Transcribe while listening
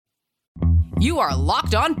You are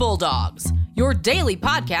Locked On Bulldogs, your daily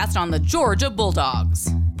podcast on the Georgia Bulldogs.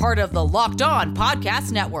 Part of the Locked On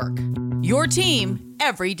Podcast Network. Your team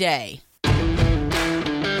every day.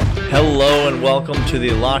 Hello and welcome to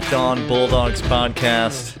the Locked On Bulldogs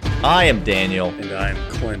podcast. I am Daniel. And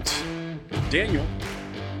I'm Clint. Daniel,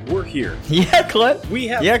 we're here. Yeah, Clint.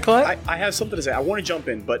 Clint. I have something to say. I want to jump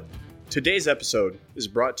in, but today's episode is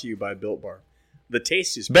brought to you by Built Bar. The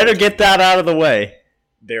tastiest. Better get that out of the way.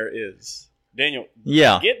 There is. Daniel,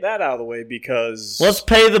 get that out of the way because... Let's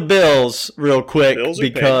pay the bills real quick. Bills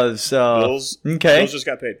because bills just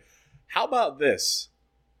got paid. How about this?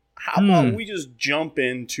 How about we just jump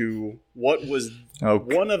into what was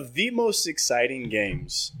one of the most exciting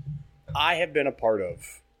games I have been a part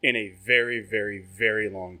of in a very, very, very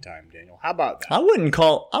long time, Daniel. How about that? I wouldn't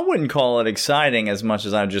call it exciting as much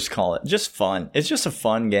as I just call it just fun. It's just a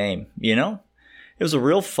fun game, you know? It was a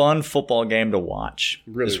real fun football game to watch.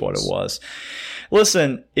 Really is what it was.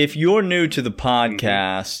 Listen, if you're new to the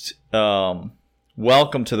podcast,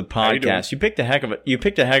 welcome to the podcast. You picked a heck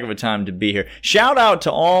of a time to be here. Shout out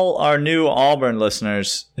to all our new Auburn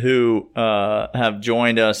listeners who have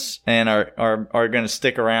joined us and are going to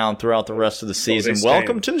stick around throughout the rest of the season.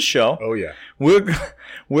 Welcome to the show. Oh yeah.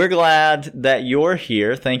 We're glad that you're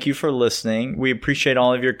here. Thank you for listening. We appreciate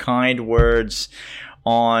all of your kind words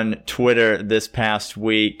on Twitter this past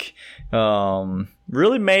week.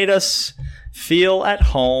 Really made us feel at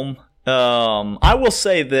home. I will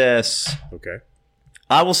say this. Okay.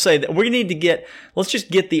 I will say that let's just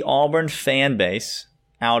get the Auburn fan base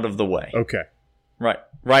out of the way. Okay.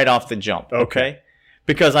 Right off the jump. Okay.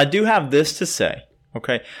 Because I do have this to say.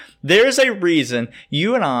 Okay. There's a reason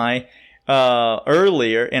you and I,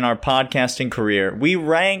 earlier in our podcasting career, we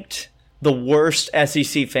ranked the worst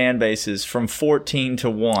SEC fan bases from 14 to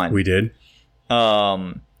 1. We did.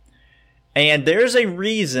 And there's a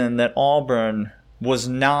reason that Auburn was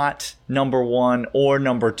not number 1 or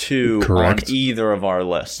number 2 on either of our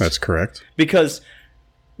lists. That's correct. Because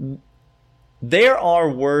there are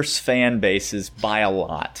worse fan bases by a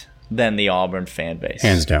lot than the Auburn fan base.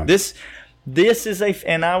 Hands down. This is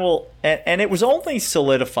and it was only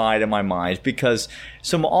solidified in my mind because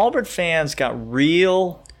some Auburn fans got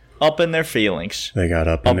real up in their feelings. They got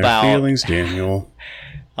up in their feelings, Daniel.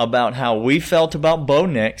 About how we felt about Bo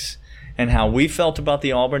Nix and how we felt about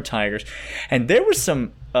the Auburn Tigers. And there was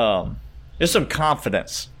some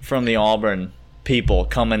confidence from the Auburn people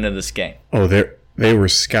coming into this game. Oh, they were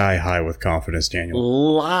sky high with confidence, Daniel. A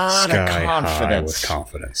lot of confidence. Sky high with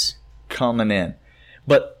confidence. Coming in.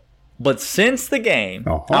 But since the game,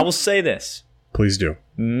 I will say this. Please do.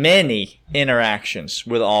 Many interactions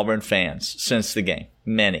with Auburn fans since the game.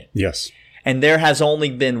 Many. Yes. And there has only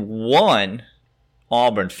been one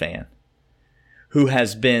Auburn fan who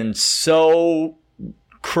has been so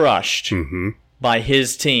crushed by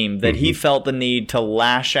his team that he felt the need to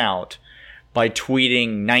lash out by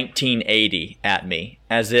tweeting 1980 at me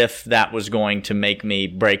as if that was going to make me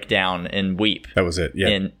break down and weep. That was it.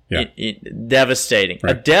 Yeah. Devastating.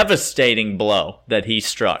 Right. A devastating blow that he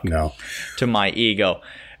struck to my ego.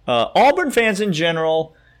 Auburn fans in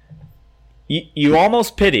general, you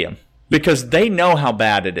almost pity them because they know how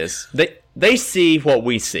bad it is. They see what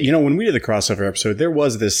we see. You know, when we did the crossover episode, there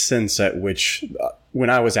was this sense at which when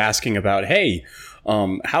I was asking about, hey,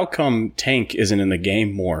 how come Tank isn't in the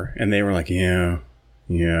game more? And they were like, yeah.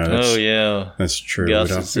 That's true.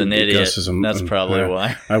 Gus is an idiot. That's probably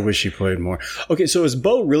why. I wish he played more. Okay, so is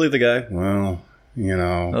Bo really the guy? Well, you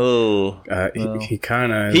know. He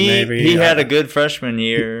kind of maybe. He had a good freshman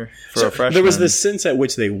year for a freshman. There was this sense at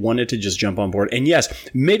which they wanted to just jump on board. And yes,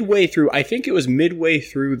 midway through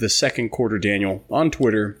the second quarter, Daniel, on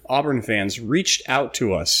Twitter, Auburn fans reached out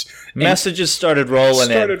to us. Messages started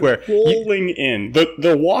rolling in.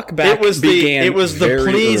 The walk back began very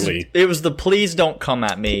early. It was the please don't come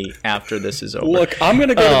at me after this is over. Look, I'm going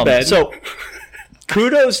to go to bed. So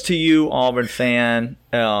kudos to you, Auburn fan.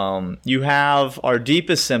 You have our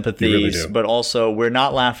deepest sympathies, really but also we're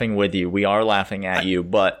not laughing with you. We are laughing at you.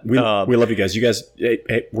 But we love you guys. You guys,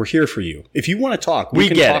 we're here for you. If you want to talk, we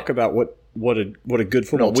can talk about what a good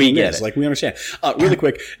football team is. Like, we understand. Really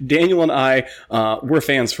quick, Daniel and I, we're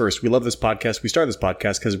fans first. We love this podcast. We started this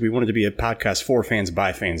podcast because we wanted to be a podcast for fans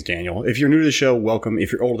by fans, Daniel. If you're new to the show, welcome.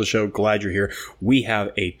 If you're old to the show, glad you're here. We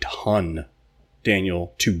have a ton,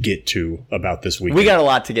 Daniel, to get to about this weekend. We got a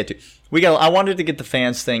lot to get to. I wanted to get the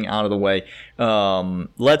fans thing out of the way.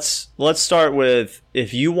 Let's start with,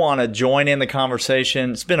 if you want to join in the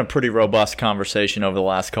conversation. It's been a pretty robust conversation over the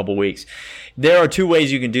last couple weeks. There are two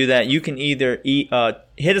ways you can do that. You can either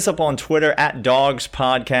hit us up on Twitter at Dogs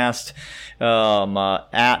Podcast,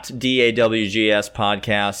 at DAWGS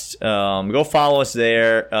Podcast. Go follow us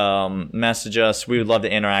there. Message us. We would love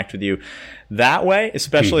to interact with you that way,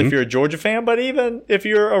 especially if you're a Georgia fan, but even if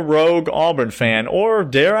you're a rogue Auburn fan, or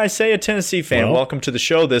dare I say a Tennessee fan, welcome to the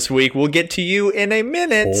show this week. We'll get to you in a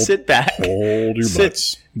minute. Sit back. Hold your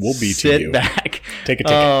butts. We'll be to you. Sit back. Take a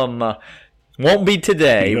ticket. Won't be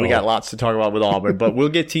today. No. We got lots to talk about with Auburn, but we'll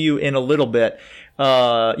get to you in a little bit.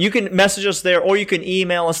 You can message us there, or you can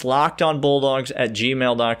email us,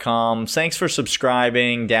 lockedonbulldogs@gmail.com. Thanks for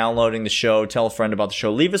subscribing, downloading the show. Tell a friend about the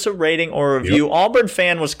show. Leave us a rating or a review. Yep. Auburn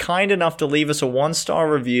fan was kind enough to leave us a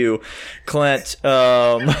 1-star review, Clint.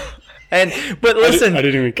 But listen, I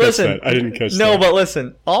didn't even catch that. I didn't catch that. No, but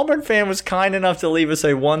listen, Auburn fan was kind enough to leave us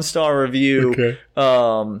a 1-star review. Okay.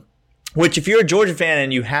 Which, if you're a Georgia fan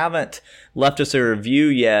and you haven't left us a review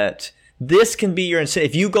yet, this can be your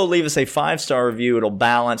incentive. If you go leave us a 5-star review, it'll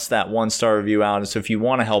balance that 1-star review out. And so if you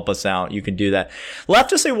want to help us out, you can do that.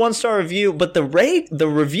 Left us a 1-star review, but the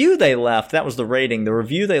review they left, that was the rating. The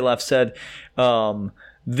review they left said,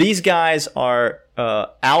 these guys are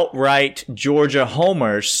outright Georgia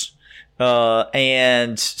homers.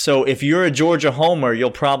 And so if you're a Georgia homer,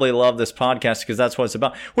 you'll probably love this podcast because that's what it's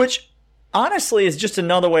about, which honestly is just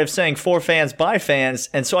another way of saying for fans by fans.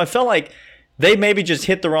 And so I felt like they maybe just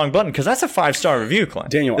hit the wrong button, because that's a 5-star review,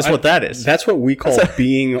 Clint. Daniel, that's what that is. That's what we call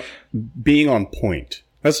being on point.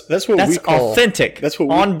 That's what we call authentic. That's what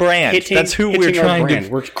on brand. That's who we're trying to.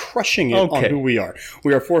 We're crushing it on who we are.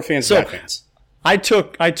 We are for fans by fans. I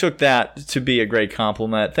took that to be a great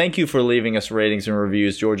compliment. Thank you for leaving us ratings and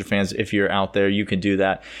reviews, Georgia fans. If you're out there, you can do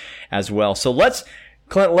that as well. So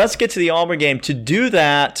Clint, let's get to the Auburn game. To do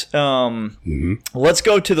that, let's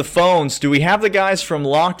go to the phones. Do we have the guys from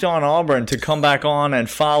Locked On Auburn to come back on and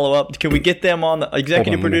follow up? Can we get them on the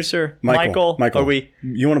executive producer, Michael? Michael,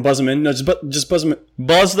 you want to buzz them in? No, just buzz them in.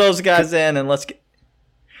 Buzz those guys in, and let's get.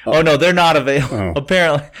 Oh no, they're not available. Oh.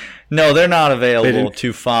 Apparently, no, they're not available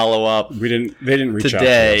to follow up. They didn't reach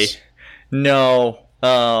today. Out to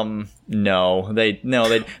us. No, They.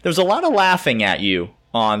 There's a lot of laughing at you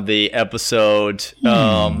on the episode.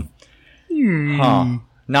 Not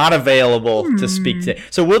available to speak today.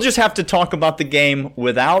 So we'll just have to talk about the game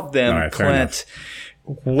without them. Right, Clint,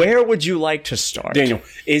 where would you like to start? Daniel,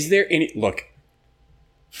 is there any... Look,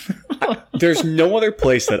 there's no other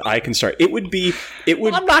place that I can start. It would...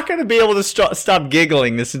 I'm not going to be able to stop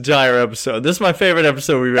giggling this entire episode. This is my favorite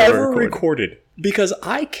episode we've ever recorded. Because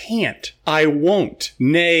I can't. I won't.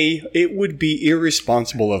 Nay, it would be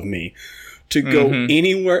irresponsible of me to go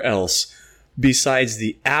anywhere else besides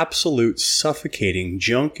the absolute suffocating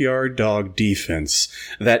junkyard dog defense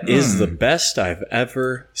that is the best I've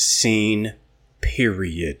ever seen,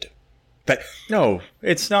 period. No,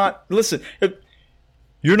 it's not. Listen,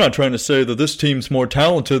 you're not trying to say that this team's more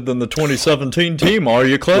talented than the 2017 team, are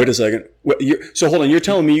you, Clint? Wait a second. So hold on. You're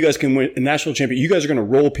telling me you guys can win a national championship. You guys are going to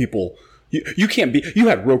roll people. You can't be. You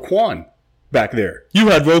had Roquan back there. You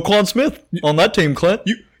had Roquan Smith on that team, Clint.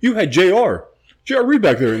 You had J.R. Reed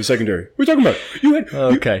back there in the secondary. What are you talking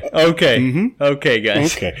about? Okay,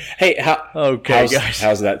 guys. Okay. Hey,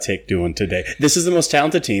 how's that take doing today? This is the most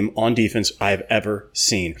talented team on defense I've ever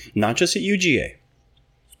seen. Not just at UGA.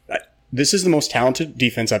 This is the most talented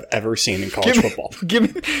defense I've ever seen in college football.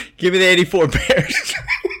 Give me the 84 Bears.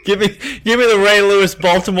 give me the Ray Lewis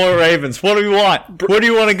Baltimore Ravens. What do we want? Where do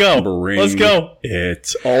you want to go? Let's go.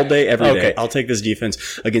 It's all day, every day. I'll take this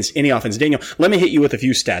defense against any offense. Daniel, let me hit you with a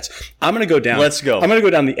few stats. I'm going to go down. Let's go. I'm going to go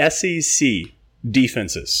down the SEC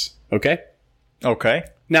defenses. Okay? Okay.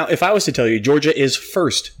 Now, if I was to tell you Georgia is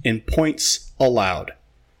first in points allowed.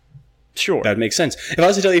 Sure. That makes sense. If I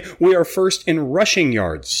was to tell you we are first in rushing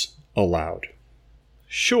yards allowed.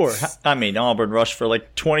 Sure. I mean, Auburn rushed for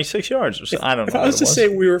like 26 yards or so. I don't know. If I was to say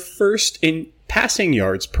we were first in passing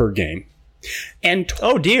yards per game. And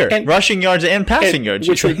rushing yards and passing yards.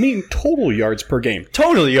 Which would mean total yards per game.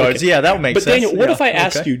 Total yards, yeah, that would make sense. But Daniel, what if I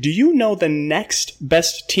asked you, do you know the next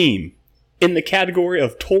best team in the category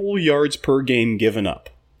of total yards per game given up?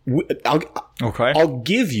 I'll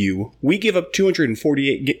give you, we give up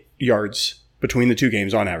 248 yards between the two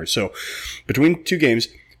games on average. So between two games,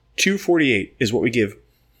 248 is what we give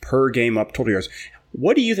per game up total yards.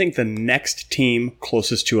 What do you think the next team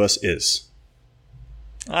closest to us is?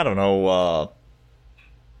 I don't know,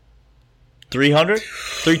 300?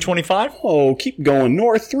 325? Oh, keep going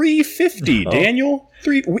north. 350, Daniel.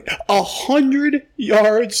 100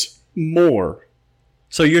 yards more.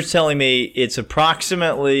 So you're telling me it's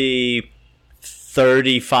approximately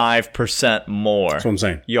 35% more That's what I'm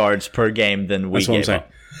saying. yards per game than we That's what I'm gave saying.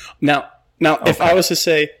 up. Now, if I was to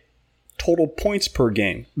say total points per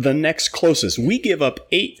game, the next closest, we give up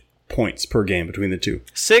 8 points per game between the two.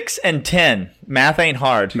 6 and 10. Math ain't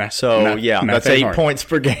hard. Math that's 8 hard. points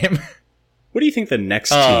per game. What do you think the next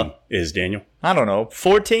team is, Daniel? I don't know.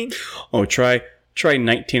 14? Oh, try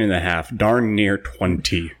 19 and a half. Darn near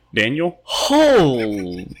 20. Daniel?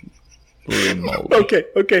 Holy moly. Okay.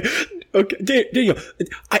 Daniel,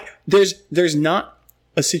 there's not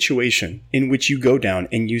a situation in which you go down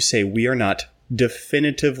and you say we are not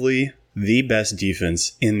definitively the best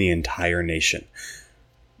defense in the entire nation.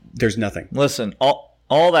 There's nothing. Listen,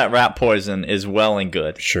 all that rat poison is well and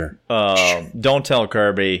good. Sure. Don't tell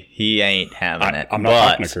Kirby. He ain't having it. I'm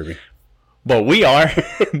not talking to Kirby. But we are.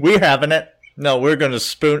 We're having it. No, we're going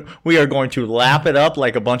to we are going to lap it up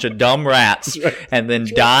like a bunch of dumb rats and then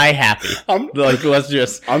die happy.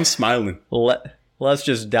 I'm smiling. Let's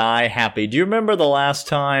just die happy. Do you remember the last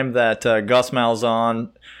time that Gus Malzahn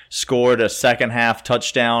scored a second half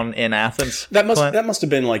touchdown in Athens? That must have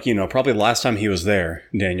been probably the last time he was there,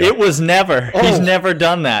 Daniel. It was never. Oh. He's never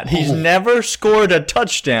done that. He's never scored a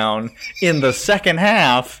touchdown in the second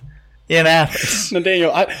half in Athens. Now,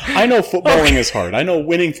 Daniel, I know footballing is hard. I know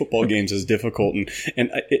winning football games is difficult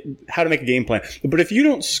and how to make a game plan. But if you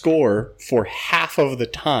don't score for half of the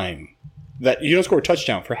time, that you don't score a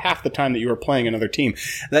touchdown for half the time that you are playing another team,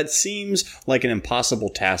 that seems like an impossible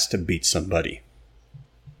task to beat somebody.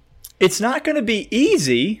 It's not going to be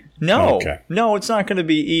easy. No. Okay. No, it's not going to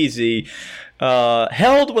be easy.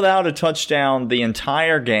 Held without a touchdown the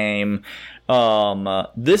entire game.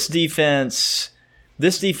 This defense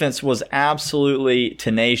was absolutely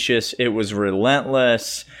tenacious. It was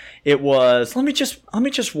relentless. It was. Let me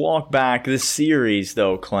just walk back this series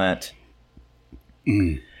though, Clint.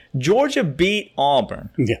 Georgia beat Auburn.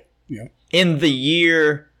 Yeah. In the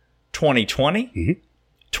year 2020,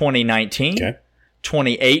 2019,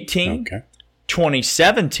 2018,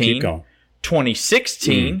 2017,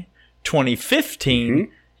 2016,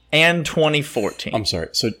 2015, and 2014. I'm sorry.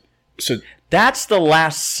 So that's the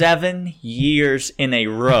last 7 years in a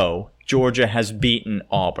row Georgia has beaten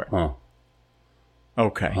Auburn. Huh.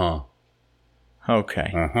 Okay. Huh.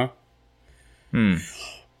 Okay. Uh-huh.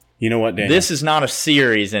 You know what, Daniel? This is not a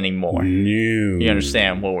series anymore. No. You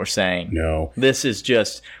understand what we're saying? No. This is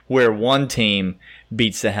just where one team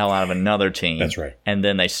beats the hell out of another team. That's right. And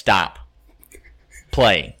then they stop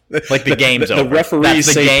playing. Like the game's over. The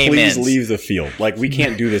referees say, please ends. leave the field. Like, we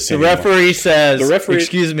can't do this anymore. The referee says,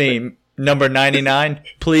 excuse me, number 99,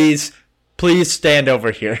 please stand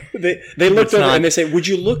over here. They looked over and they say, would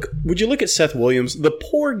you look at Seth Williams? The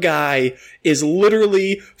poor guy is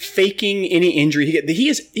literally faking any injury. He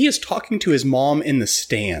is talking to his mom in the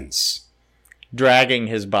stands. Dragging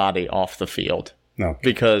his body off the field. No.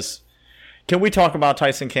 Because, can we talk about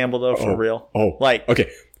Tyson Campbell, though, for real? Okay.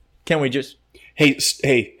 Can we just...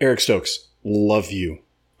 Hey, Eric Stokes, love you.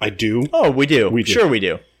 I do. Oh, we do. Sure we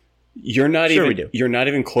do. You're not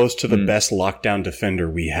even close to the best lockdown defender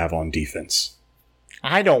we have on defense.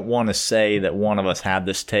 I don't want to say that one of us had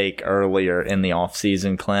this take earlier in the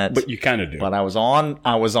offseason, Clint. But you kind of do. But I was on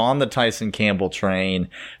the Tyson Campbell train.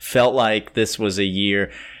 Felt like this was a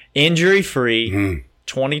year injury-free,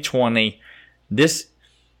 2020.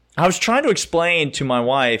 I was trying to explain to my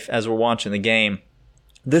wife as we're watching the game,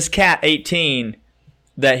 this cat 18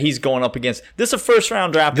 that he's going up against. This is a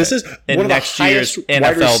first-round draft pick. This is one of the highest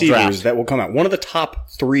wide receivers that will come out. One of the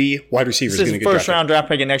top 3 wide receivers. This is a first-round draft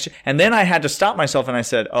pick in next year. And then I had to stop myself and I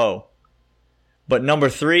said, but number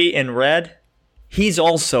 3 in red, he's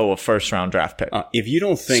also a first-round draft pick. If you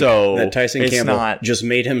don't think that Tyson Campbell just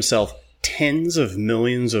made himself tens of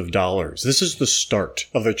millions of dollars, this is the start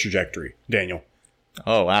of the trajectory, Daniel.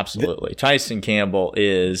 Oh, absolutely. Tyson Campbell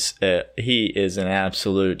is he's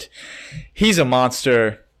a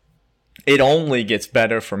monster. It only gets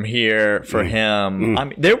better from here for him. I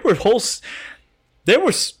mean, there were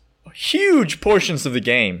huge portions of the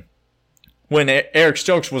game when Eric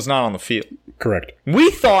Stokes was not on the field. Correct.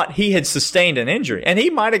 We thought he had sustained an injury, and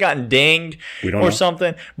he might have gotten dinged or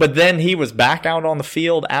something, but then he was back out on the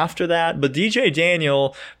field after that. But DJ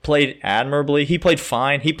Daniel played admirably. He played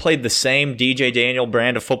fine. He played the same DJ Daniel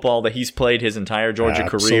brand of football that he's played his entire Georgia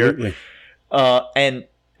career. And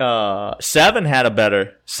Seven had a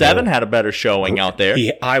better showing out there.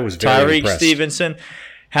 I was very impressed. Tyreek Stevenson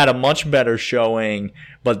had a much better showing,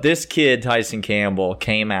 but this kid, Tyson Campbell,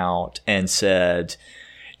 came out and said,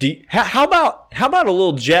 How about a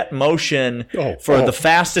little jet motion for the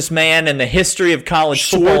fastest man in the history of college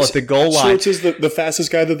football at the goal line? Schwartz is the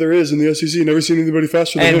fastest guy that there is in the SEC. Never seen anybody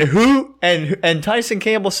faster than him. And Tyson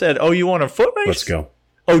Campbell said, "Oh, you want a foot race? Let's go.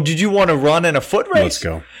 Oh, did you want to run in a foot race? Let's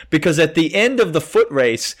go." Because at the end of the foot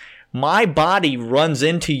race, my body runs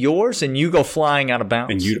into yours and you go flying out of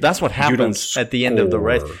bounds. And that's what happens at the end of the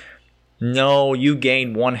race. No, you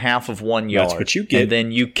gain 1/2 of 1 yard. That's what you get. And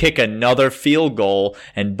then you kick another field goal,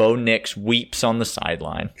 and Bo Nix weeps on the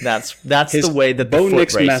sideline. That's the way that the Bo foot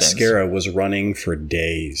Nix racing. mascara was running for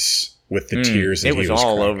days with the tears that it was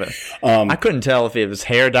all crying. over. I couldn't tell if it was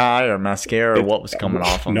hair dye or mascara or what was coming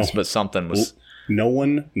off him, but something was. No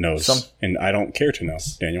one knows, and I don't care to know,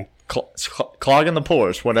 Daniel. Clogging the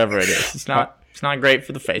pores, whatever it is. It's not great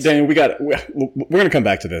for the face. Daniel, we're going to come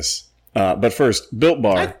back to this. But first, Built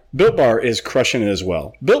Bar. Built Bar is crushing it as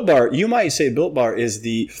well. Built Bar, you might say Built Bar is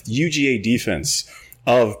the UGA defense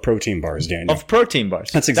of protein bars, Daniel. Of protein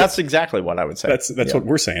bars. That's exactly what I would say. That's what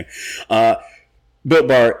we're saying. Built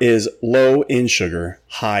Bar is low in sugar,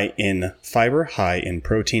 high in fiber, high in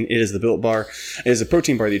protein. It is the Built Bar. It is a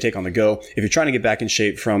protein bar that you take on the go. If you're trying to get back in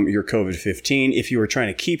shape from your COVID-15, if you were trying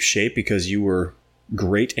to keep shape because you were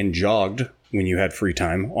great and jogged when you had free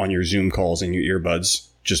time on your Zoom calls and your earbuds,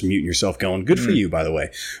 just muting yourself going. Good for you, by the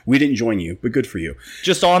way. We didn't join you, but good for you.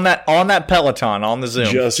 Just on that Peloton on the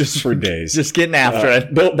Zoom. Just for days. Just getting after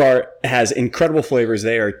it. Built Bar has incredible flavors.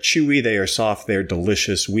 They are chewy. They are soft. They're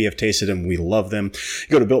delicious. We have tasted them. We love them.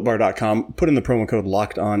 Go to BuiltBar.com. Put in the promo code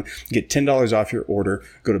LOCKEDON. Get $10 off your order.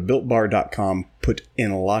 Go to BuiltBar.com. Put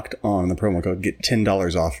in Locked On the promo code. Get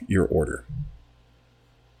 $10 off your order.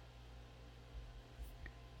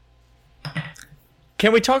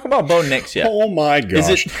 Can we talk about Bo Nix yet? Oh my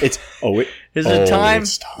gosh! Is it time?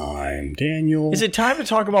 It's time, Daniel. Is it time to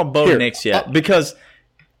talk about Bo Nix yet? Because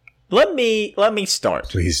let me start.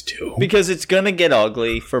 Please do. Because it's gonna get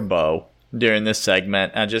ugly for Bo during this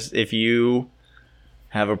segment. If you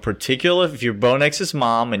have if you're Bo Nix's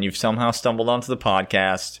mom and you've somehow stumbled onto the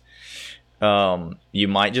podcast, you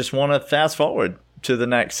might just want to fast forward to the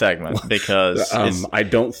next segment because I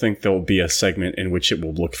don't think there'll be a segment in which it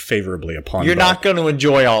will look favorably upon You're not going to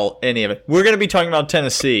enjoy any of it. We're going to be talking about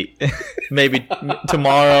Tennessee maybe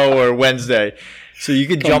tomorrow or Wednesday. So you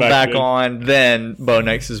could jump back on then Bo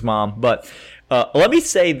Nix's mom. But let me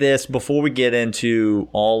say this before we get into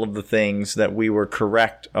all of the things that we were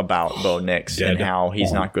correct about Bo Nix and how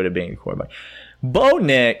he's not good at being a quarterback. Bo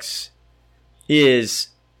Nix is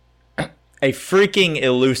a freaking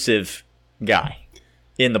elusive guy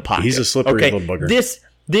in the pocket. He's a slippery little bugger.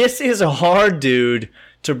 This is a hard dude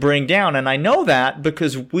to bring down, and I know that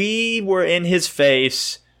because we were in his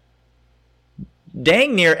face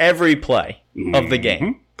dang near every play of the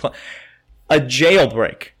game. A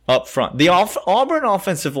jailbreak up front. The Auburn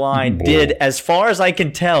offensive line did, as far as I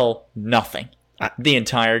can tell, nothing the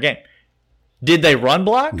entire game. Did they run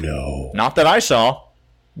block? No. Not that I saw.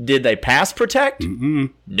 Did they pass protect?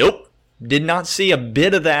 Nope. Did not see a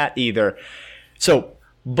bit of that either. So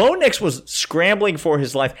Bo Nix was scrambling for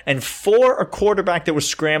his life, and for a quarterback that was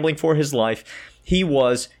scrambling for his life, he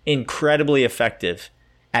was incredibly effective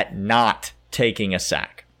at not taking a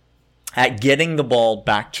sack, at getting the ball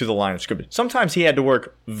back to the line of scrimmage. Sometimes he had to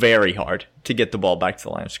work very hard to get the ball back to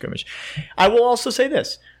the line of scrimmage. I will also say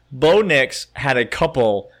this. Bo Nix had a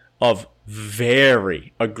couple of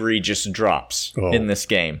very egregious drops in this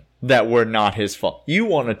game that were not his fault. You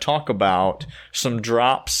want to talk about some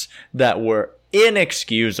drops that were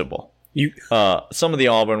inexcusable. Some of the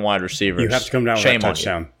Auburn wide receivers. You have to come down with that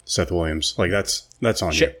touchdown, Seth Williams. Like that's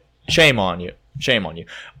on you. Shame on you. Shame on you.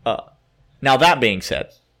 Now that being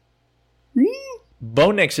said,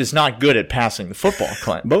 Bo Nix is not good at passing the football,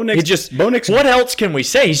 Clint. Bo Nix. What else can we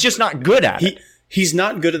say? He's just not good at it. He's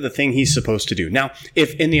not good at the thing he's supposed to do. Now,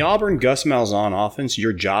 if in the Auburn Gus Malzahn offense,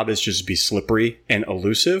 your job is just to be slippery and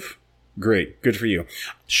elusive, great. Good for you.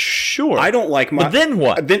 Sure. I don't like my... But then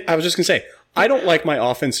what? I was just going to say, I don't like my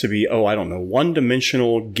offense to be,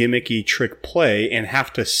 one-dimensional, gimmicky trick play and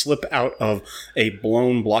have to slip out of a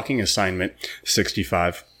blown blocking assignment.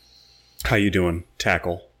 65. How you doing?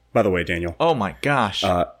 Tackle. By the way, Daniel. Oh, my gosh.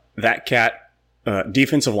 That cat,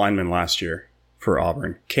 defensive lineman last year for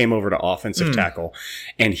Auburn, came over to offensive tackle,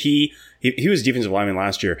 and he was defensive lineman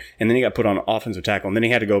last year, and then he got put on offensive tackle, and then he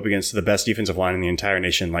had to go up against the best defensive line in the entire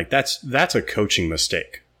nation. Like, that's a coaching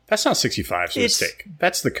mistake. That's not 65's mistake.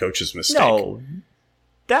 That's the coach's mistake. No,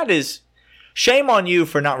 that is shame on you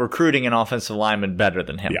for not recruiting an offensive lineman better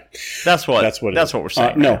than him. Yeah, that's what we're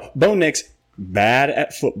saying. No, Bo Nix, bad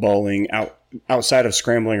at footballing outside of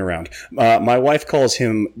scrambling around. My wife calls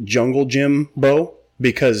him Jungle Jim Bo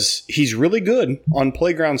because he's really good on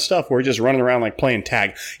playground stuff where he's just running around like playing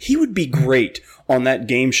tag. He would be great on that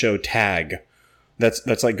game show Tag.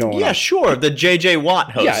 That's like going on. Yeah, sure. The J.J.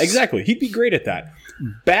 Watt host. Yeah, exactly. He'd be great at that.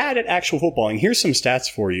 Bad at actual footballing. Here's some stats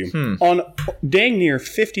for you. On dang near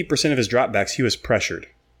 50% of his dropbacks, he was pressured,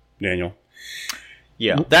 Daniel.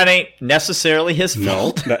 Yeah, that ain't necessarily his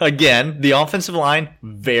fault. Again, the offensive line,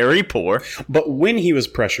 very poor. But when he was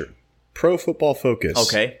pressured, Pro Football Focus.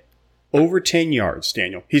 Okay. Over 10 yards,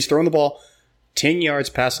 Daniel. He's throwing the ball 10 yards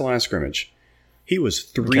past the line of scrimmage. He was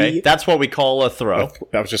 3. Okay. That's what we call a throw.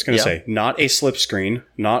 I was just going to say, not a slip screen,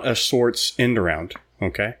 not a sorts end around.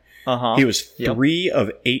 Okay. He was 3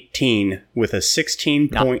 of 18 with a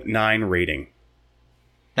 16.9 rating.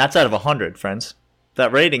 That's out of 100, friends.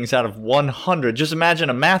 That rating's out of 100. Just imagine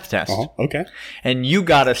a math test. Okay. And you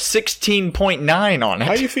got a 16.9 on it.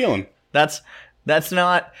 How are you feeling? That's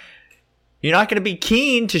not... You're not going to be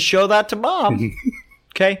keen to show that to Bob.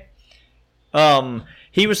 Okay?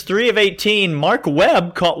 He was 3 of 18. Mark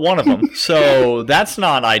Webb caught one of them. So that's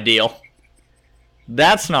not ideal.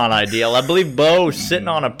 That's not ideal. I believe Bo's sitting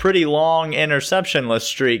on a pretty long interceptionless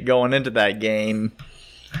streak going into that game.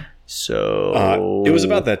 So it was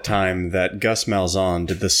about that time that Gus Malzahn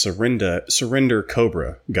did the Surrender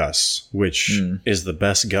Cobra Gus, which is the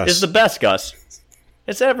best Gus. It's the best Gus.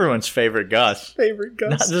 It's everyone's favorite Gus.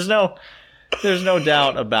 There's no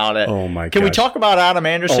doubt about it. Oh my god! Can we talk about Adam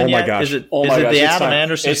Anderson yet? Oh my gosh! Is it the Adam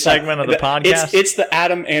Anderson segment of the podcast? It's the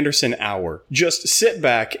Adam Anderson hour. Just sit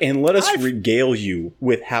back and let us regale you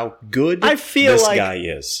with how good this guy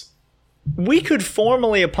is. We could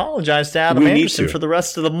formally apologize to Adam Anderson for the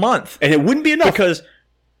rest of the month. And it wouldn't be enough. Because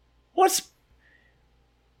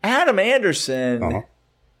Adam Anderson,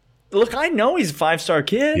 look, I know he's a 5-star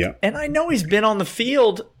kid, and I know he's been on the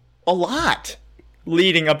field a lot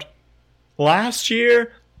leading up to last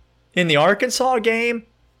year in the Arkansas game.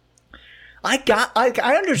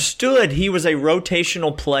 I understood he was a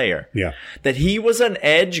rotational player. Yeah. That he was an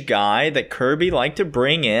edge guy that Kirby liked to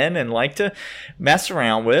bring in and liked to mess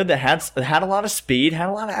around with, that had a lot of speed, had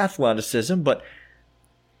a lot of athleticism, but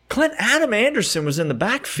Clint, Adam Anderson was in the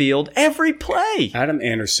backfield every play. Adam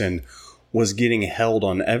Anderson was getting held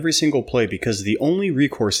on every single play because the only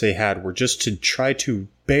recourse they had were just to try to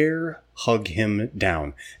hug him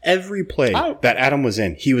down. Every play that Adam was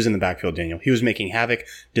in, he was in the backfield, Daniel. He was making havoc,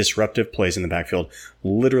 disruptive plays in the backfield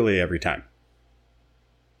literally every time.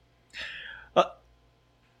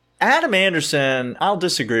 Adam Anderson, I'll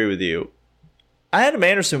disagree with you. Adam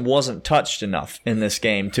Anderson wasn't touched enough in this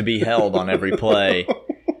game to be held on every play.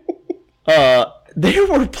 There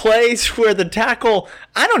were plays where the tackle,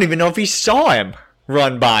 I don't even know if he saw him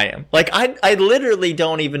run by him. Like, I literally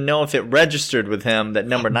don't even know if it registered with him that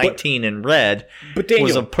number 19 in red Daniel,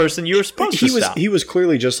 was a person you were supposed to stop. He was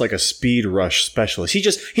clearly just like a speed rush specialist. He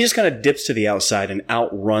just kind of dips to the outside and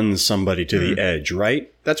outruns somebody to the edge,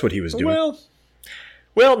 right? That's what he was doing.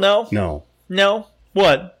 Well, no. No.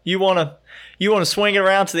 What? You want to swing it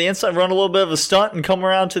around to the inside, run a little bit of a stunt, and come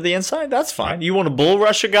around to the inside? That's fine. You want to bull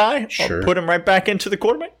rush a guy? Sure. Put him right back into the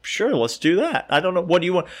quarterback? Sure, let's do that. I don't know. What do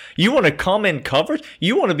you want? You want to come in coverage?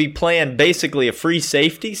 You want to be playing basically a free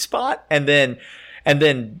safety spot and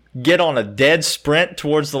then get on a dead sprint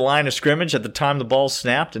towards the line of scrimmage at the time the ball's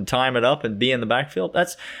snapped and time it up and be in the backfield?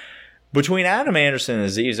 That's between Adam Anderson and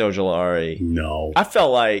Azeez Ojulari. No. I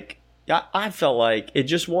felt like it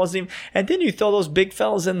just wasn't even, and then you throw those big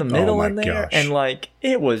fellas in the middle in there, and like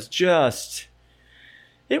it was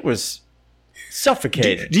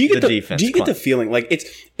suffocating. Do you get the defense? Do you get the feeling like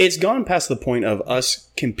it's gone past the point of us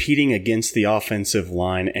competing against the offensive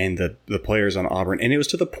line and the players on Auburn, and it was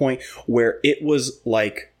to the point where it was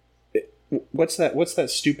like, what's that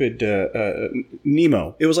stupid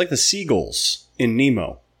Nemo? It was like the seagulls in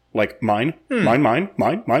Nemo, like mine,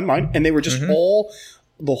 and they were just all.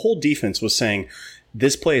 The whole defense was saying,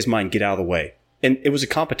 this play is mine, get out of the way. And it was a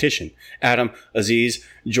competition. Adam, Azeez,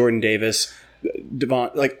 Jordan Davis,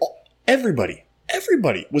 Devon, like everybody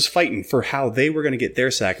was fighting for how they were going to get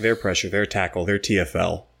their sack, their pressure, their tackle, their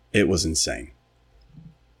TFL. It was insane.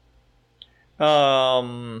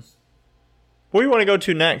 Where do you want to go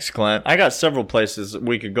to next, Clint? I got several places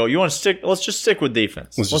we could go. You want to stick? Let's just stick with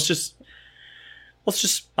defense. Let's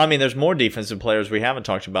just. I mean, there's more defensive players we haven't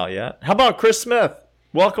talked about yet. How about Chris Smith?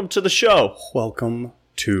 Welcome to the show. Welcome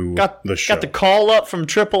to the show. Got the call up from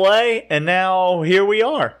AAA, and now here we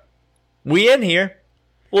are. We in here.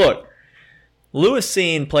 Look, Lewis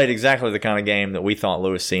Cine played exactly the kind of game that we thought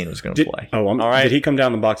Lewis Cine was going to play. All right. Did he come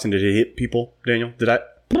down the box and did he hit people, Daniel?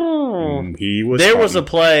 He was. There was a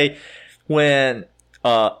play when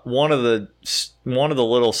one of the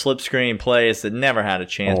little slip screen plays that never had a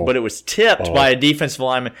chance, but it was tipped by a defensive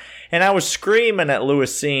lineman, and I was screaming at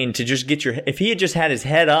Lewis Cine to just get if he had just had his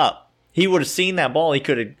head up, he would have seen that ball. He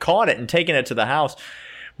could have caught it and taken it to the house.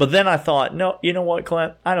 But then I thought, no, you know what,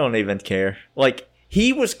 Clint? I don't even care. Like,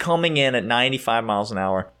 he was coming in at 95 miles an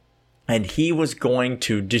hour, and he was going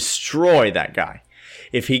to destroy that guy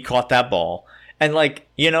if he caught that ball. And, like,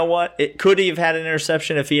 you know what? Could he have had an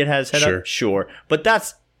interception if he had his head up? Sure. But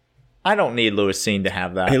I don't need Lewis Cine to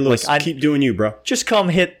have that. Hey, Lewis, keep doing you, bro. Just come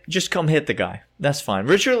hit the guy. That's fine.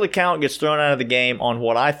 Richard LeCounte gets thrown out of the game on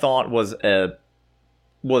what I thought was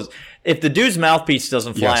if the dude's mouthpiece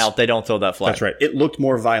doesn't fly out, they don't throw that flag. That's right. It looked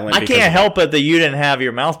more violent. I can't help it that you didn't have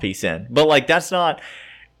your mouthpiece in. But, like, that's not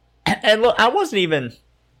 – and look, I wasn't even –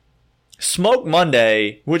 Smoke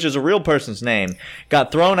Monday, which is a real person's name,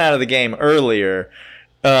 got thrown out of the game earlier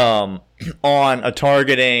on a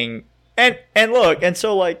targeting. And look, and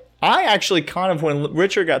so, like, I actually kind of, when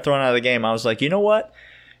Richard got thrown out of the game, I was like, you know what?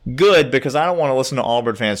 Good, because I don't want to listen to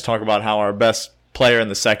Auburn fans talk about how our best player in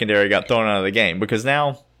the secondary got thrown out of the game. Because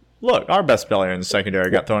now, look, our best player in the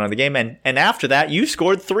secondary got thrown out of the game. And after that, you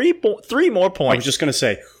scored three more points. I was just going to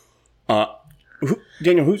say,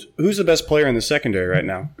 Daniel, who's the best player in the secondary right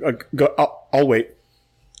now? I'll wait.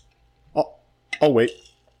 I'll wait.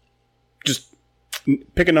 Just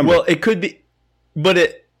pick a number. Well, it could be, but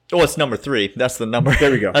it's number 3. That's the number. There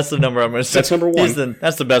we go. That's the number I'm going to say. That's number 1.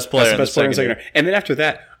 That's the best player. That's the best player in the secondary. And then after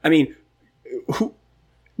that, I mean,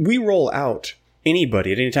 we roll out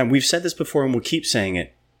anybody at any time. We've said this before, and we'll keep saying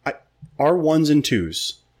it. Our 1s and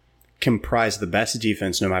 2s comprise the best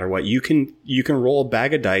defense no matter what. You can roll a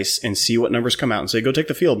bag of dice and see what numbers come out and say, go take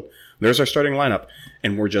the field. There's our starting lineup.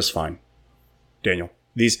 And we're just fine. Daniel.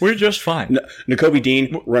 We're just fine. Nakobe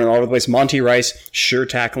Dean running all over the place. Monty Rice, sure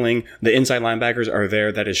tackling. The inside linebackers are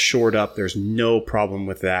there. That is shored up. There's no problem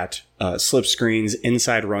with that. Slip screens,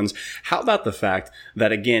 inside runs. How about the fact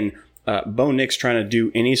that, again, Bo Nix trying to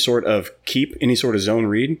do any sort of zone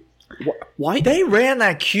read? Why they ran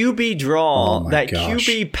that QB draw,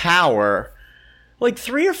 QB power, like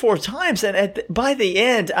 3 or 4 times, and by the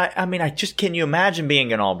end, I mean, can you imagine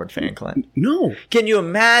being an Auburn fan, Clint? No. Can you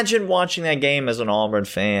imagine watching that game as an Auburn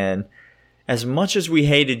fan? As much as we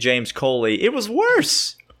hated James Coley, it was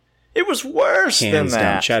worse. It was worse than that.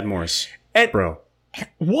 Down, Chad Morris, bro.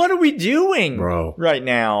 What are we doing, bro, right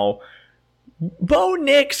now? Bo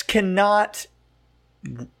Nix cannot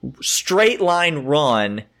straight line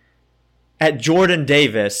run at Jordan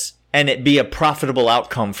Davis and it be a profitable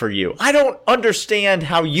outcome for you. I don't understand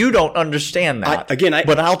how you don't understand that.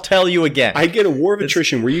 But I'll tell you again. I get a war of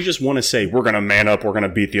attrition where you just want to say, we're going to man up, we're going to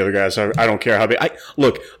beat the other guys. I don't care how big.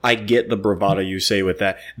 Look, I get the bravado you say with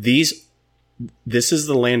that. This is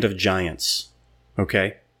the land of giants.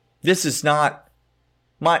 Okay? This is not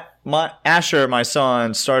my Asher, my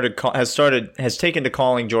son, has taken to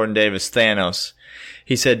calling Jordan Davis Thanos.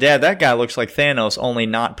 He said, "Dad, that guy looks like Thanos, only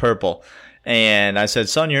not purple." And I said,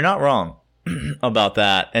 son, you're not wrong about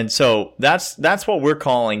that. And so that's what we're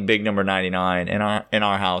calling big number 99 in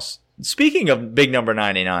our house. Speaking of big number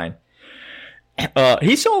 99,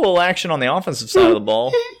 he saw a little action on the offensive side of the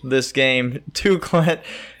ball this game too, Clint.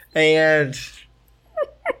 And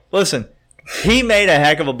listen, he made a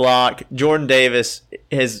heck of a block. Jordan Davis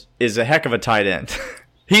is a heck of a tight end.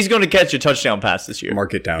 He's going to catch a touchdown pass this year.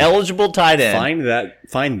 Mark it down. Eligible tight end.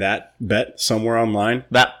 Find that bet somewhere online.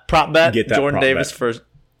 That prop bet. Get that Jordan prop Davis bet.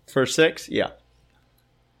 for 6. Yeah.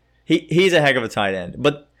 He's a heck of a tight end,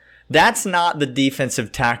 but that's not the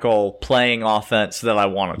defensive tackle playing offense that I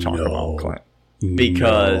want to talk about, Clint.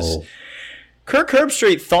 Because Kirk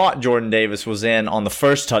Herbstreit thought Jordan Davis was in on the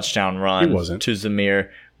first touchdown run to Zamir,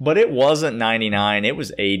 but it wasn't 99. It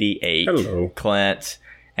was 88. Hello, Clint.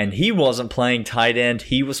 And he wasn't playing tight end.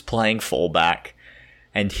 He was playing fullback.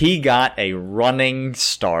 And he got a running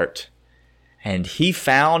start. And he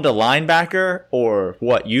found a linebacker, or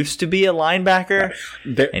what used to be a linebacker.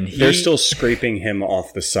 They're still scraping him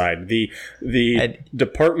off the side. The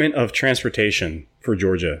Department of Transportation for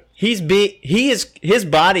Georgia. His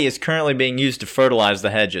body is currently being used to fertilize the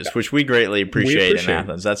hedges, which we greatly appreciate in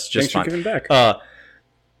Athens. That's just Thanks for giving back.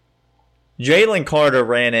 Jalen Carter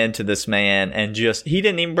ran into this man and he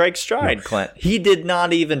didn't even break stride, Clint. He did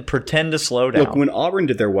not even pretend to slow down. Look, when Auburn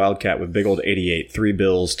did their Wildcat with big old 88, 3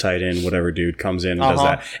 Bills, tight end, whatever dude comes in and does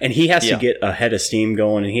that, and he has to get a head of steam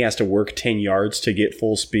going and he has to work 10 yards to get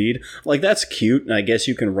full speed, like that's cute, and I guess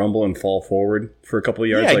you can rumble and fall forward for a couple of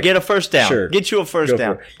yards. Yeah, get a first down. Sure. Get you a first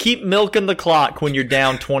down. Keep milking the clock when you're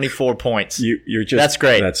down 24 points. You're just, that's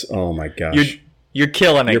great. Oh my gosh. You're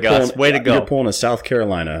killing it, Gus. Way to go. You're pulling a South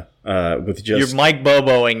Carolina with just you're Mike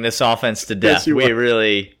Boboing this offense to death. Yes,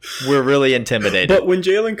 we're really intimidated. But when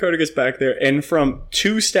Jalen Carter gets back there, and from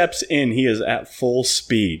 2 steps in, he is at full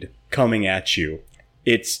speed coming at you.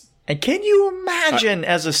 And can you imagine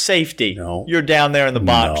as a safety, you're down there in the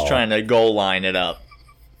box trying to goal line it up?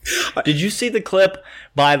 Did you see the clip,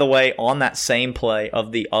 by the way, on that same play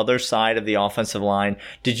of the other side of the offensive line?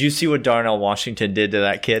 Did you see what Darnell Washington did to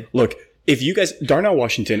that kid? Look, if you guys, Darnell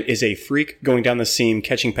Washington is a freak going down the seam,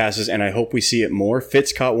 catching passes, and I hope we see it more.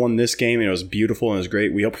 Fitz caught one this game, and it was beautiful and it was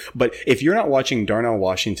great. We hope. But if you're not watching Darnell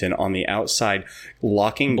Washington on the outside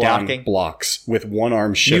blocking down blocks with one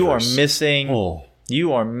arm shivers, you are missing.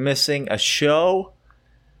 You are missing a show.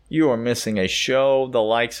 You are missing a show, the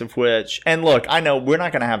likes of which. And look, I know we're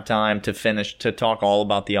not going to have time to talk all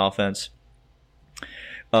about the offense.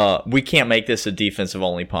 We can't make this a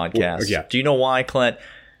defensive-only podcast. Well, yeah. Do you know why, Clint?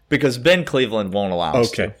 Because Ben Cleveland won't allow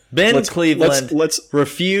us to. Ben Cleveland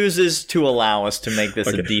refuses to allow us to make this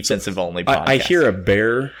a defensive-only podcast. I hear a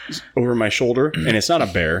bear over my shoulder, and it's not a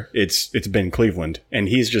bear. It's Ben Cleveland, and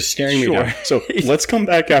he's just staring me down. So let's come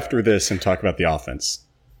back after this and talk about the offense.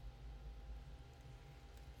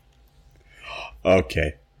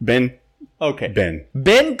 Okay. Ben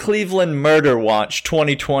Cleveland Murder Watch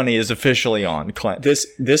 2020 is officially on, Clint.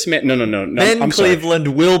 This man, no. Ben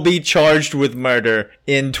Cleveland will be charged with murder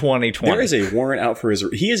in 2020. There is a warrant out for his.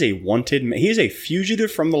 He is a wanted man. He is a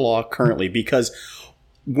fugitive from the law currently because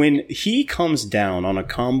when he comes down on a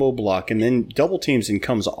combo block and then double teams and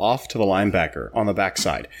comes off to the linebacker on the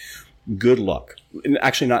backside, good luck.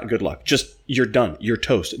 Actually, not good luck. Just, you're done. You're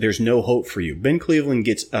toast. There's no hope for you. Ben Cleveland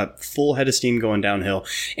gets a full head of steam going downhill,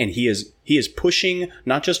 and he is pushing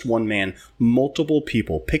not just one man, multiple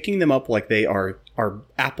people, picking them up like they are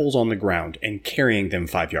apples on the ground and carrying them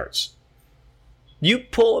 5 yards. You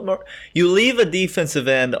leave a defensive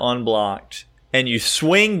end unblocked, and you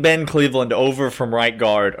swing Ben Cleveland over from right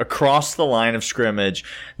guard across the line of scrimmage.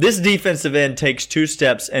 This defensive end takes 2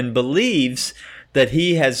 steps and believes that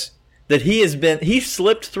he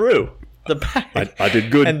slipped through the back. I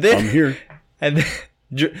did good. And then, I'm here. And then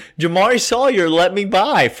Jamari Sawyer let me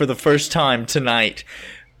by for the first time tonight.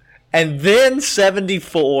 And then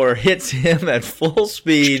 74 hits him at full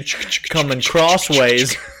speed, coming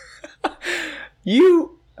crossways.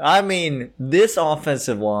 This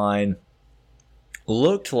offensive line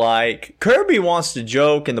looked like Kirby wants to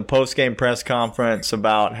joke in the post-game press conference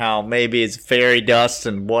about how maybe it's fairy dust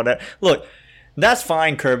and whatever. Look, that's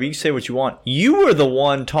fine, Kirby. You say what you want. You were the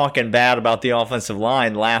one talking bad about the offensive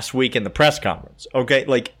line last week in the press conference, okay?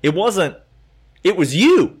 Like, it was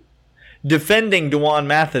you defending D'Wan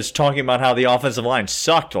Mathis talking about how the offensive line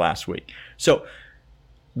sucked last week. So,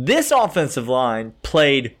 this offensive line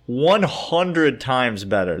played 100 times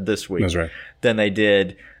better this week than they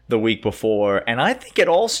did the week before, and I think it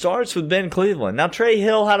all starts with Ben Cleveland. Now, Trey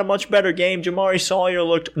Hill had a much better game. Jamari Sawyer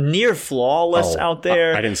looked near flawless out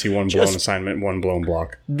there. I didn't see one blown assignment, one blown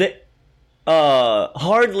block.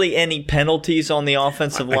 Hardly any penalties on the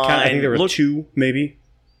offensive line. I think there were 2, maybe.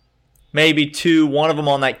 Maybe 2. One of them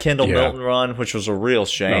on that Kendall Milton run, which was a real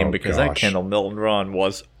shame because that Kendall Milton run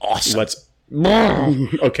was awesome. Awesome.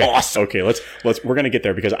 Okay. Let's. We're gonna get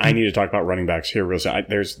there because I need to talk about running backs here real soon.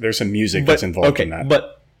 There's some music that's involved in that.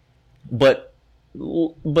 But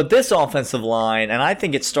this offensive line, and I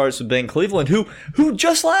think it starts with Ben Cleveland, who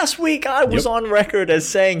just last week I was on record as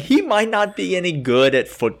saying he might not be any good at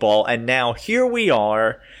football, and now here we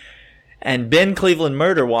are, and Ben Cleveland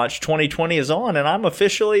Murder Watch 2020 is on, and I'm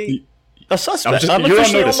officially a suspect. I'm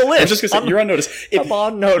officially on the list. I'm just going to say, you're on notice. I'm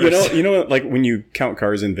on notice. You know, like when you count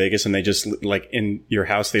cars in Vegas and they just, like in your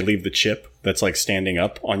house, they leave the chip that's like standing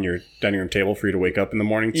up on your dining room table for you to wake up in the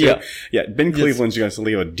morning to? Yeah. Ben Cleveland's going to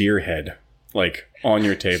leave a deer head, like, on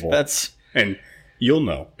your table. And you'll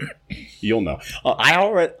know. I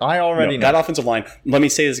already know. That offensive line, let me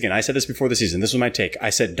say this again. I said this before the season. This was my take.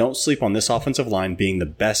 I said, don't sleep on this offensive line being the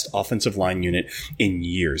best offensive line unit in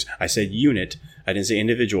years. I said unit. I didn't say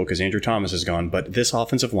individual because Andrew Thomas is gone, but this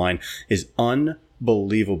offensive line is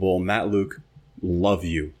unbelievable. Matt Luke, love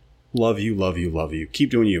you. Love you, love you, love you. Keep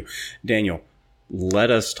doing you. Daniel, let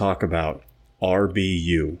us talk about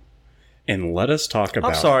RBU. And let us talk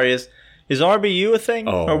about... I'm sorry, is RBU a thing?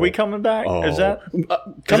 Are we coming back? Is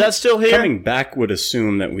that still here? Coming back would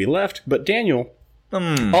assume that we left, but Daniel...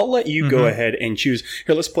 I'll let you go ahead and choose.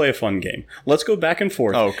 Here, let's play a fun game. Let's go back and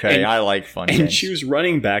forth. Okay, I like fun games. And choose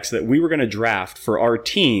running backs that we were going to draft for our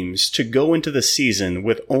teams to go into the season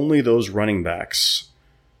with only those running backs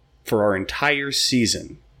for our entire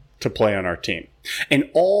season to play on our team. And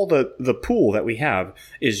all the pool that we have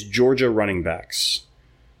is Georgia running backs.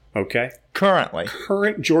 Okay?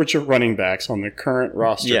 Current Georgia running backs on the current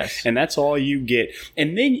roster. Yes. And that's all you get.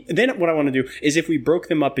 And then what I want to do is if we broke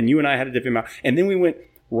them up and you and I had to divvy them out, and then we went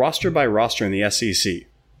roster by roster in the SEC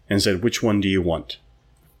and said, which one do you want?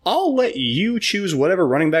 I'll let you choose whatever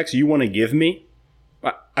running backs you want to give me.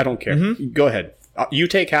 I don't care. Mm-hmm. Go ahead. You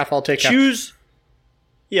take half, I'll take half. Choose.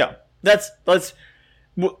 Yeah. That's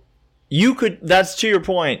to your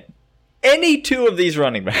point. Any two of these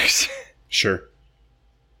running backs. Sure.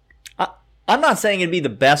 I'm not saying it'd be the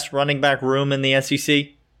best running back room in the SEC,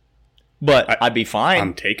 but I'd be fine.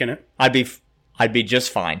 I'm taking it. I'd be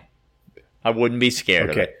just fine. I wouldn't be scared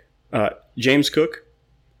of it. James Cook,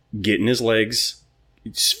 getting his legs,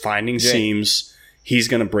 finding seams. He's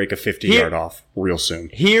going to break a 50-yard off real soon.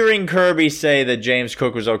 Hearing Kirby say that James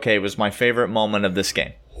Cook was okay was my favorite moment of this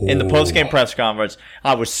game. In the post-game press conference,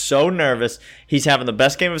 I was so nervous. He's having the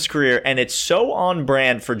best game of his career, and it's so on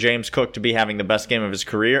brand for James Cook to be having the best game of his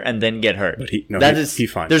career and then get hurt. But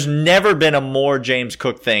he's fine. There's never been a more James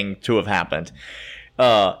Cook thing to have happened.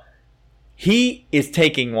 He is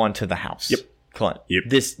taking one to the house, Clint. Yep.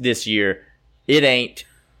 This year, it ain't.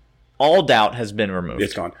 All doubt has been removed.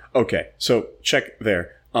 It's gone. Okay, so check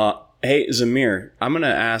there. Hey, Zamir, I'm going to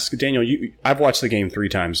ask Daniel. I've watched the game 3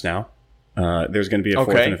 times now. There's going to be a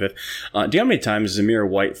fourth and a fifth. Do you know how many times Zamir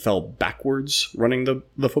White fell backwards running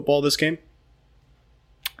the football this game?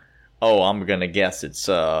 Oh, I'm going to guess it's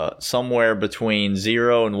somewhere between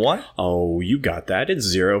 0 and 1. Oh, you got that. It's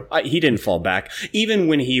 0. He didn't fall back. Even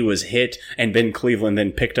when he was hit and Ben Cleveland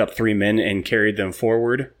then picked up 3 men and carried them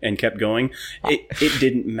forward and kept going, it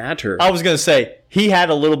didn't matter. I was going to say, he had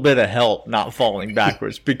a little bit of help not falling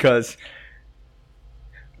backwards because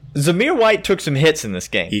Zamir White took some hits in this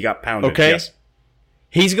game. He got pounded, okay? Yes.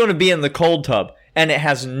 He's going to be in the cold tub, and it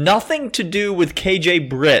has nothing to do with KJ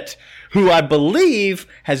Britt, who I believe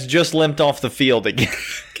has just limped off the field again.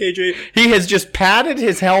 KJ. He has just patted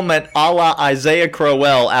his helmet a la Isaiah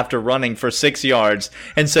Crowell after running for 6 yards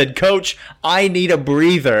and said, Coach, I need a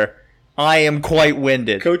breather. I am quite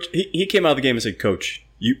winded. Coach, he came out of the game and said, Coach,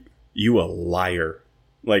 you a liar.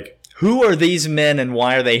 Like, who are these men and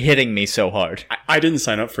why are they hitting me so hard? I didn't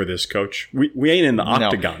sign up for this, Coach. We ain't in the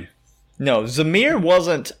octagon. No, Zamir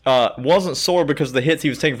wasn't sore because of the hits he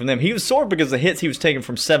was taking from them. He was sore because of the hits he was taking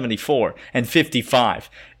from 74 and 55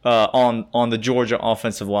 on the Georgia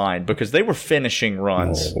offensive line because they were finishing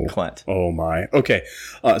runs, Clint. Oh, my. Okay,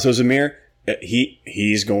 so Zamir,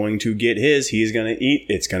 he's going to get his. He's going to eat.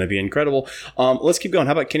 It's going to be incredible. Let's keep going.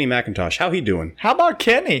 How about Kenny McIntosh? How he doing? How about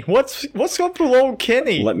Kenny? What's up with old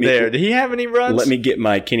Kenny there? Did he have any runs? Let me get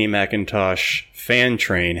my Kenny McIntosh fan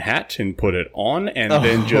train hat and put it on and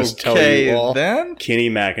then just tell you all Kenny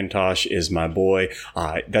McIntosh is my boy.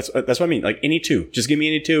 That's what I mean. Like any two. Just give me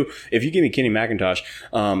any two. If you give me Kenny McIntosh,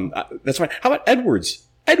 that's fine. How about Edwards?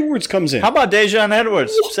 Edwards comes in. How about Dejon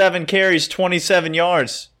Edwards? 7 carries, 27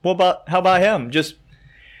 yards. How about him? How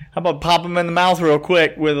about pop him in the mouth real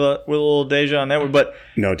quick with a little Dejon Edwards? But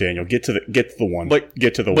no, Daniel, get to the one.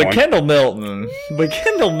 Get to the one. But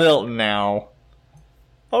Kendall Milton now.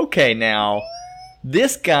 Okay, now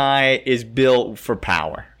this guy is built for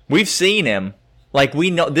power. We've seen him. Like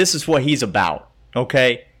we know this is what he's about.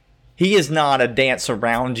 Okay, he is not a dance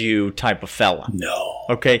around you type of fella. No.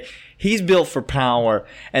 Okay. He's built for power,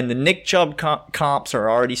 and the Nick Chubb comps are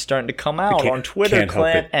already starting to come out on Twitter,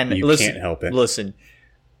 Clint. And you can't help it. Listen.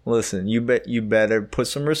 You better put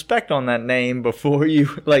some respect on that name before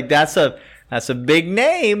you like. That's a big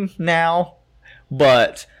name now,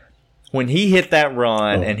 but when he hit that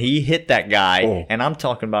run and he hit that guy, and I'm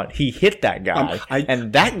talking about he hit that guy,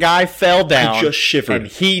 and that guy fell down. I just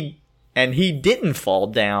shivered, and he didn't fall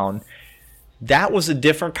down. That was a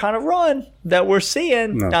different kind of run that we're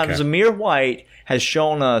seeing. Okay. Now, Zamir White has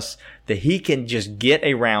shown us that he can just get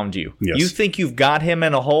around you. Yes. You think you've got him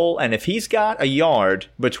in a hole, and if he's got a yard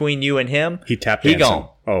between you and him, he gone.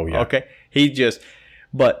 Oh, yeah. Okay?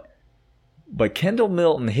 But Kendall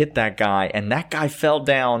Milton hit that guy, and that guy fell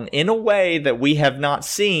down in a way that we have not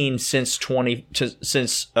seen since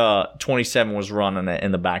 27 was running it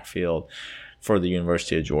in the backfield for the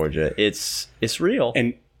University of Georgia. It's real.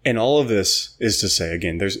 And all of this is to say,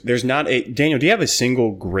 again, there's not a... Daniel, do you have a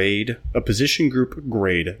single grade, a position group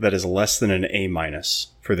grade that is less than an A-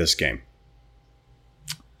 for this game?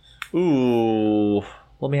 Ooh,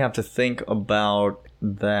 let me have to think about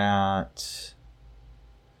that.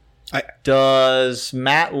 Does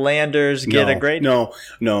Matt Landers get a grade? No.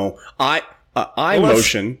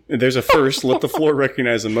 Motion. There's a first. Let the floor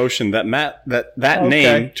recognize the motion that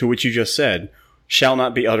name to which you just said shall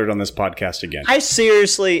not be uttered on this podcast again. I'm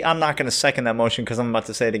not going to second that motion because I'm about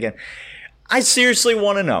to say it again. I seriously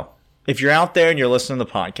want to know, if you're out there and you're listening to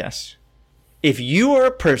the podcast, if you are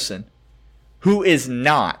a person who is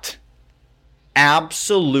not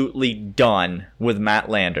absolutely done with Matt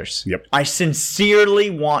Landers, I sincerely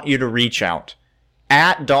want you to reach out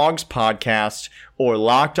at Dogs Podcast or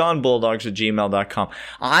LockedOnBulldogs@gmail.com.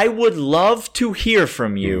 I would love to hear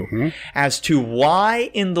from you as to why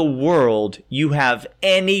in the world you have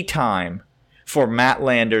any time for Matt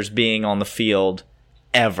Landers being on the field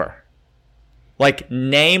ever. Like,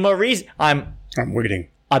 name a reason. I'm waiting.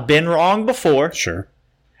 I've been wrong before. Sure.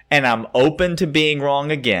 And I'm open to being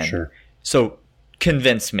wrong again. Sure. So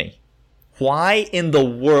convince me. Why in the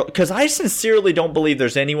world? Because I sincerely don't believe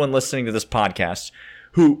there's anyone listening to this podcast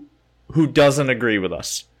who doesn't agree with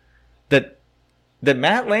us that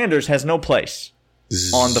Matt Landers has no place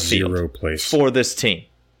on the field. Zero place for this team.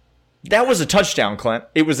 That was a touchdown, Clint.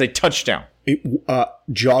 It was a touchdown.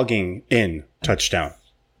 Jogging in touchdown.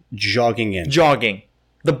 Jogging in. Jogging.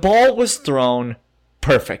 The ball was thrown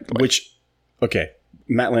perfectly. Okay,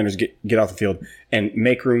 Matt Landers get off the field and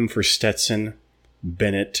make room for Stetson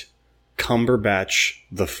Bennett Cumberbatch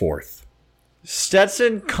the fourth.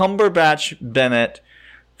 Stetson Cumberbatch Bennett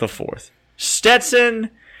the fourth. Stetson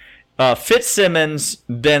Fitzsimmons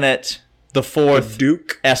Bennett the fourth,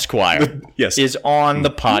 Duke Esquire, yes, is on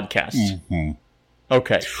the podcast.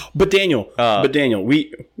 Okay, but Daniel,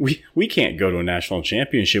 we can't go to a national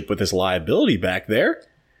championship with this liability back there.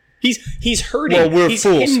 He's hurting. Well, we're he's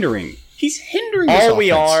fools. hindering. He's hindering. All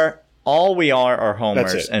we are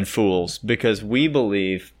homers and fools because we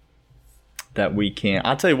believe that we can't.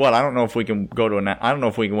 I'll tell you what. I don't know if we can I don't know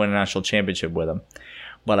if we can win a national championship with them,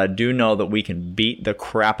 but I do know that we can beat the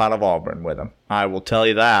crap out of Auburn with them. I will tell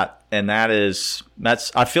you that, and that's.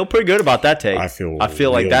 I feel pretty good about that take. I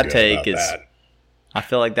feel like that take is. That. I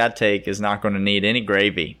feel like that take is not going to need any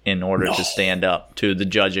gravy in order to stand up to the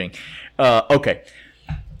judging. Okay.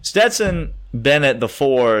 Stetson Bennett the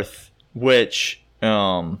fourth, which,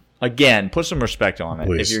 again, put some respect on it.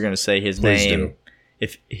 Please. If you're going to say his Please name. Do.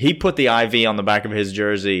 If he put the IV on the back of his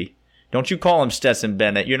jersey, don't you call him Stetson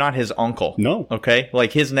Bennett. You're not his uncle. No. Okay?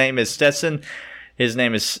 Like, his name is Stetson. His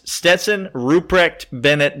name is Stetson Ruprecht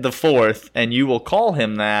Bennett the fourth, and you will call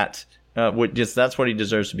him that. That's what he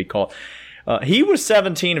deserves to be called. He was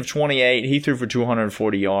 17 of 28. He threw for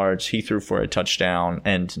 240 yards. He threw for a touchdown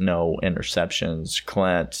and no interceptions.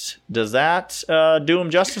 Clint, does that do him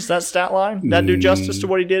justice, that stat line? That do justice to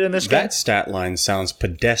what he did in this game? That stat line sounds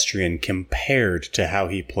pedestrian compared to how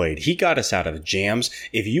he played. He got us out of jams.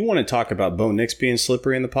 If you want to talk about Bo Nix being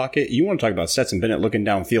slippery in the pocket, you want to talk about Stetson Bennett looking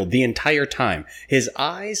downfield the entire time. His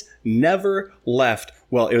eyes never left.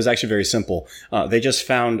 Well, it was actually very simple. They just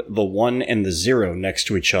found the 1 and the 0 next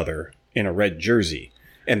to each other in a red jersey,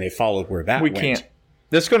 and they followed where that went. We can't.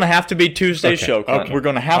 This is going to have to be Tuesday's show, Clint. Okay. We're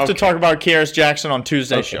going to have to talk about Kearis Jackson on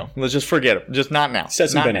Tuesday's show. Let's just forget it. Just not now.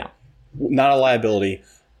 Stetson Bennett, not a liability,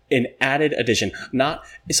 an added addition, not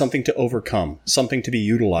something to overcome, something to be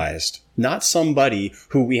utilized, not somebody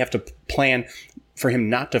who we have to plan for him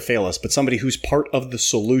not to fail us, but somebody who's part of the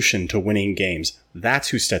solution to winning games. That's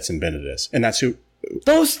who Stetson Bennett is, and that's who.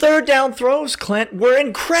 Those third down throws, Clint, were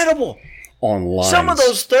incredible. On lines. Some of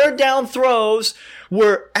those third down throws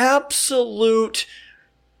were absolute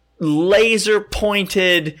laser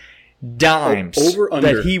pointed dimes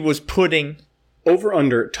that he was putting. Over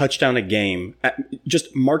under touchdown a game.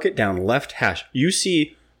 Just mark it down left hash. You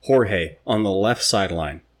see Jorge on the left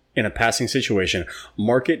sideline in a passing situation.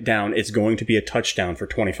 Mark it down. It's going to be a touchdown for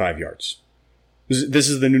 25 yards. This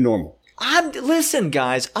is the new normal. Listen,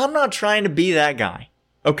 guys, I'm not trying to be that guy.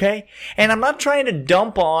 Okay? And I'm not trying to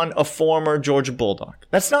dump on a former Georgia Bulldog.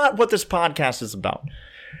 That's not what this podcast is about.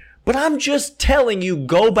 But I'm just telling you,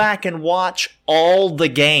 go back and watch all the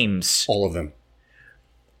games. All of them.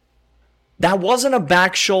 That wasn't a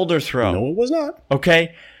back shoulder throw. No, it was not.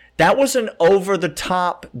 Okay? That was an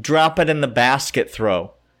over-the-top, drop-it-in-the-basket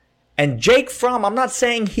throw. And Jake Fromm, I'm not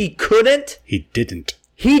saying he couldn't. He didn't.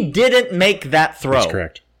 He didn't make that throw. That's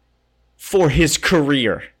correct. For his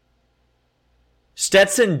career.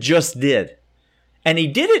 Stetson just did. And he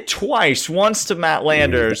did it twice, once to Matt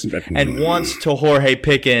Landers and once to Jorge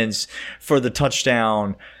Pickens for the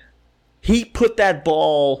touchdown. He put that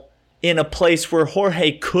ball in a place where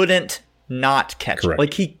Jorge couldn't not catch it.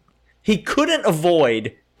 Like he couldn't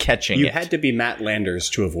avoid catching it. You had to be Matt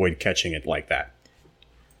Landers to avoid catching it like that.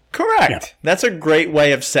 Correct. Yeah. That's a great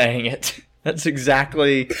way of saying it. That's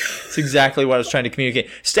exactly what I was trying to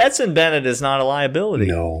communicate. Stetson Bennett is not a liability.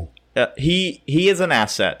 No. He is an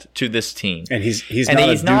asset to this team, and he's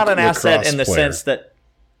not an asset in the sense that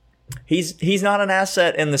he's not an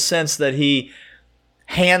asset in the sense that he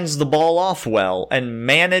hands the ball off well and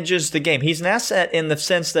manages the game. He's an asset in the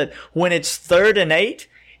sense that when it's 3rd and 8,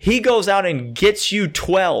 He goes out and gets you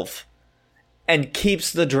 12 and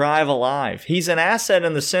keeps the drive alive. He's an asset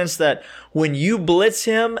in the sense that when you blitz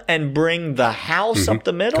him and bring the house up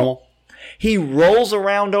the middle, he rolls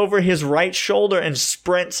around over his right shoulder and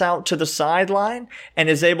sprints out to the sideline and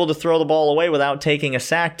is able to throw the ball away without taking a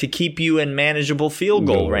sack to keep you in manageable field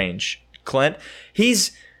goal range. Clint, he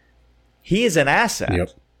is an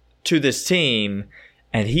asset to this team,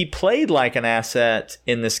 and he played like an asset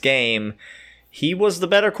in this game. He was the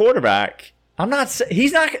better quarterback.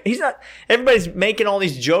 He's not. Everybody's making all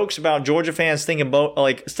these jokes about Georgia fans thinking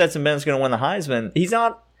like Stetson Bennett's going to win the Heisman. He's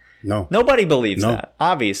not. No. Nobody believes that,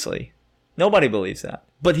 obviously. Nobody believes that.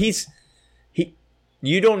 But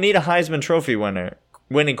you don't need a Heisman Trophy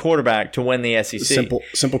winning quarterback to win the SEC.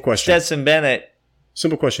 Simple question. Stetson Bennett.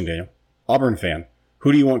 Simple question, Daniel. Auburn fan.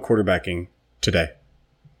 Who do you want quarterbacking today?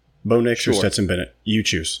 Bo Nix or Stetson Bennett? You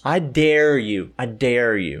choose. I dare you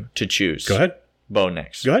to choose. Go ahead. Bo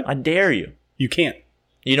Nix. Go ahead. I dare you. You can't.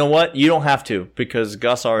 You know what? You don't have to because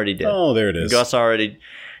Gus already did. Oh, there it is. Gus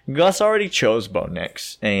already chose Bo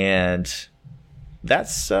Nix, and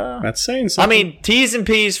that's saying something. I mean, T's and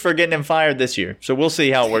P's for getting him fired this year. So we'll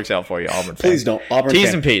see how it works out for you, Auburn fans. Please don't. Auburn T's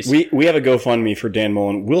fan. and P's. We have a GoFundMe for Dan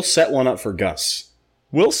Mullen. We'll set one up for Gus.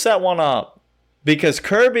 We'll set one up because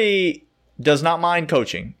Kirby does not mind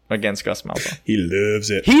coaching against Gus Malzahn. He loves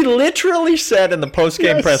it. He literally said in the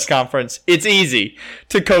post-game press conference, it's easy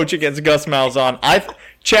to coach against Gus Malzahn.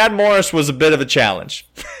 Chad Morris was a bit of a challenge.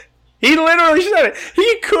 He literally said it.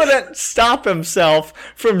 He couldn't stop himself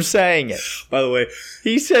from saying it. By the way,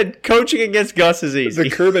 he said coaching against Gus is easy. The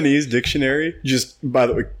Kirbyese dictionary, by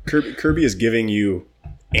the way, Kirby is giving you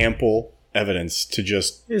ample evidence to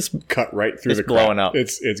just cut right through the crap. Blowing up.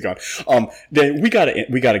 It's gone. Dan, we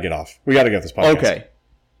gotta get off. We gotta get this podcast. Okay,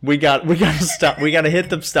 we gotta stop. We gotta hit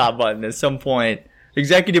the stop button at some point.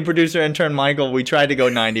 Executive producer intern Michael, we tried to go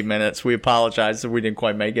 90 minutes. We apologize that we didn't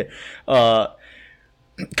quite make it.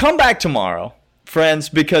 Come back tomorrow, friends,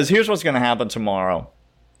 because here's what's going to happen tomorrow.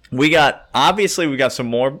 We got some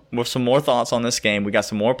more thoughts on this game. We got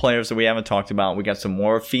some more players that we haven't talked about. We got some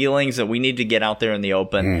more feelings that we need to get out there in the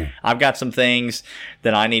open. I've got some things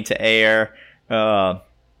that I need to air out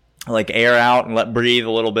and let breathe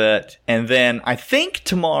a little bit. And then I think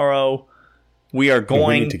tomorrow we are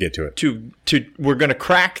going to get to it. We're going to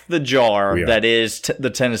crack the jar that is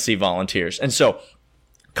the Tennessee Volunteers. And so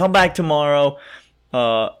come back tomorrow.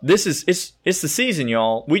 It's the season,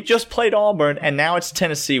 y'all. We just played Auburn, and now it's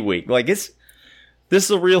Tennessee week. This is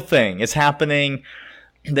a real thing. It's happening.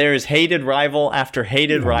 There is hated rival after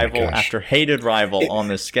hated rival after hated rival on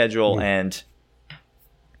this schedule, and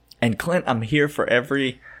Clint, I'm here for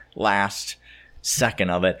every last second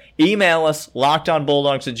of it. Email us,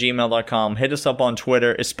 lockedonbulldogs@gmail.com. Hit us up on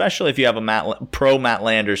Twitter, especially if you have a pro Matt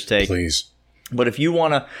Landers take. Please. But if you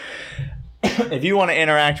want to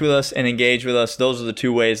interact with us and engage with us, those are the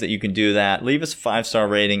two ways that you can do that. Leave us a 5-star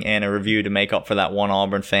rating and a review to make up for that one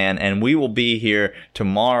Auburn fan. And we will be here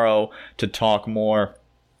tomorrow to talk more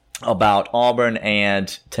about Auburn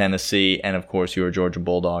and Tennessee and, of course, your Georgia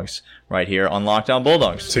Bulldogs right here on Locked On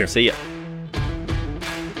Bulldogs. See ya.